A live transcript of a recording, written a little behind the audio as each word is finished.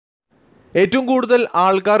ഏറ്റവും കൂടുതൽ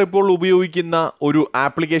ആൾക്കാർ ഇപ്പോൾ ഉപയോഗിക്കുന്ന ഒരു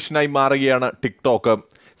ആപ്ലിക്കേഷനായി മാറുകയാണ് ടിക്ടോക്ക്.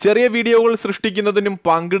 ചെറിയ വീഡിയോകൾ സൃഷ്ടിക്കുന്നതിനും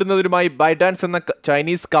പങ്കിടുന്നതിനുമായി ബൈഡാൻസ് എന്ന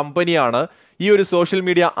ചൈനീസ് കമ്പനിയാണ് ഈ ഒരു സോഷ്യൽ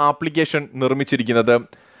മീഡിയ ആപ്ലിക്കേഷൻ നിർമ്മിച്ചിരിക്കുന്നത്.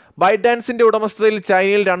 ബൈഡാൻസിന്റെ ഉടമസ്ഥതയിൽ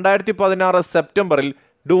ചൈനയിൽ 2016 സെപ്റ്റംബറിൽ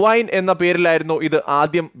ഡുവൈൻ എന്ന പേരിലായിരുന്നു ഇത്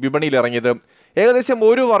ആദ്യം വിപണിയിലിറങ്ങിയത്. ഏകദേശം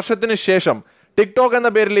ഒരു വർഷത്തിന് ശേഷം ടിക്ടോക്ക് എന്ന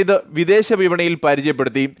പേരിൽ ഇത് വിദേശ വിപണിയിൽ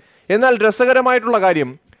പരിചയപ്പെടുത്തി. എന്നാൽ രസകരമായിട്ടുള്ള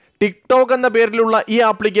കാര്യം, ടിക്ടോക്ക് എന്ന പേരിലുള്ള ഈ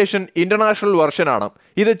ആപ്ലിക്കേഷൻ ഇന്റർനാഷണൽ വെർഷനാണ്.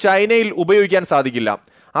 ഇത് ചൈനയിൽ ഉപയോഗിക്കാൻ സാധിക്കില്ല.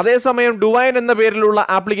 അതേസമയം ഡുവൈൻ എന്ന പേരിലുള്ള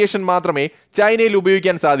ആപ്ലിക്കേഷൻ മാത്രമേ ചൈനയിൽ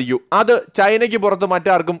ഉപയോഗിക്കാൻ സാധിക്കൂ. അത് ചൈനയ്ക്ക് പുറത്ത്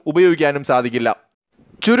മറ്റാർക്കും ഉപയോഗിക്കാനും സാധിക്കില്ല.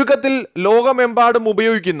 ചുരുക്കത്തിൽ ലോകമെമ്പാടും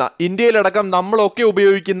ഉപയോഗിക്കുന്ന, ഇന്ത്യയിലടക്കം നമ്മളൊക്കെ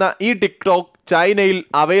ഉപയോഗിക്കുന്ന ഈ ടിക്ടോക്ക് ചൈനയിൽ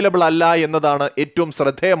അവൈലബിൾ അല്ല എന്നതാണ് ഏറ്റവും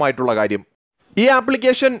ശ്രദ്ധേയമായിട്ടുള്ള കാര്യം. ഈ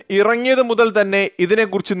ആപ്ലിക്കേഷൻ ഇറങ്ങിയത് മുതൽ തന്നെ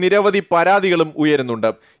ഇതിനെക്കുറിച്ച് നിരവധി പരാതികളും ഉയരുന്നുണ്ട്.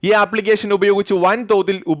 ഈ ആപ്ലിക്കേഷൻ ഉപയോഗിച്ച്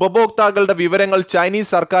വൻതോതിൽ ഉപഭോക്താക്കളുടെ വിവരങ്ങൾ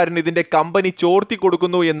ചൈനീസ് സർക്കാരിന് ഇതിന്റെ കമ്പനി ചോർത്തി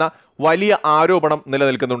കൊടുക്കുന്നു എന്ന വലിയ ആരോപണം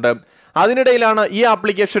നിലനിൽക്കുന്നുണ്ട്. അതിനിടയിലാണ് ഈ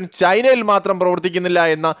ആപ്ലിക്കേഷൻ ചൈനയിൽ മാത്രം പ്രവർത്തിക്കുന്നില്ല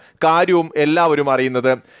എന്ന കാര്യവും എല്ലാവരും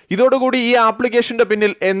അറിയുന്നത്. ഇതോടുകൂടി ഈ ആപ്ലിക്കേഷന്റെ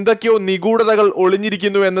പിന്നിൽ എന്തൊക്കെയോ നിഗൂഢതകൾ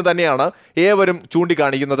ഒളിഞ്ഞിരിക്കുന്നു എന്ന് തന്നെയാണ് ഏവരും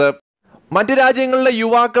ചൂണ്ടിക്കാണിക്കുന്നത്. മറ്റ് രാജ്യങ്ങളിലെ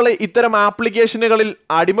യുവാക്കളെ ഇത്തരം ആപ്ലിക്കേഷനുകളിൽ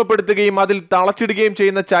അടിമപ്പെടുത്തുകയും അതിൽ തളച്ചിടുകയും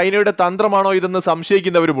ചെയ്യുന്ന ചൈനയുടെ തന്ത്രമാണോ ഇതെന്ന്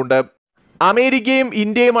സംശയിക്കുന്നവരുമുണ്ട്. അമേരിക്കയും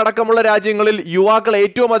ഇന്ത്യയും അടക്കമുള്ള രാജ്യങ്ങളിൽ യുവാക്കൾ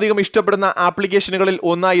ഏറ്റവും അധികം ഇഷ്ടപ്പെടുന്ന ആപ്ലിക്കേഷനുകളിൽ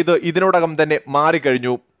ഒന്നായി ഇത് ഇതിനോടകം തന്നെ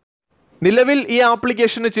മാറിക്കഴിഞ്ഞു. നിലവിൽ ഈ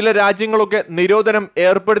ആപ്ലിക്കേഷന് ചില രാജ്യങ്ങളൊക്കെ നിരോധനം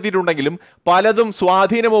ഏർപ്പെടുത്തിയിട്ടുണ്ടെങ്കിലും പലതും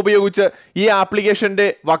സ്വാധീനം ഉപയോഗിച്ച് ഈ ആപ്ലിക്കേഷന്റെ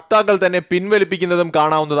വക്താക്കൾ തന്നെ പിൻവലിപ്പിക്കുന്നതും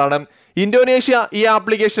കാണാവുന്നതാണ്. ഇന്തോനേഷ്യ ഈ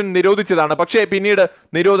ആപ്ലിക്കേഷൻ നിരോധിച്ചതാണ്, പക്ഷേ പിന്നീട്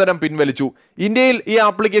നിരോധനം പിൻവലിച്ചു. ഇന്ത്യയിൽ ഈ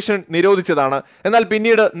ആപ്ലിക്കേഷൻ നിരോധിച്ചതാണ്, എന്നാൽ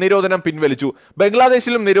പിന്നീട് നിരോധനം പിൻവലിച്ചു.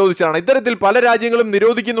 ബംഗ്ലാദേശിലും നിരോധിച്ചതാണ്. ഇത്തരത്തിൽ പല രാജ്യങ്ങളും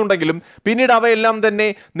നിരോധിക്കുന്നുണ്ടെങ്കിലും പിന്നീട് അവയെല്ലാം തന്നെ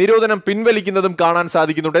നിരോധനം പിൻവലിക്കുന്നതും കാണാൻ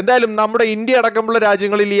സാധിക്കുന്നുണ്ട്. എന്തായാലും നമ്മുടെ ഇന്ത്യ അടക്കമുള്ള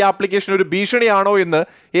രാജ്യങ്ങളിൽ ഈ ആപ്ലിക്കേഷൻ ഒരു ഭീഷണിയാണോ എന്ന്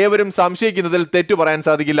ഏവരും സംശയിക്കുന്നതിൽ തെറ്റു പറയാൻ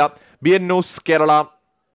സാധിക്കില്ല. BN news, Kerala.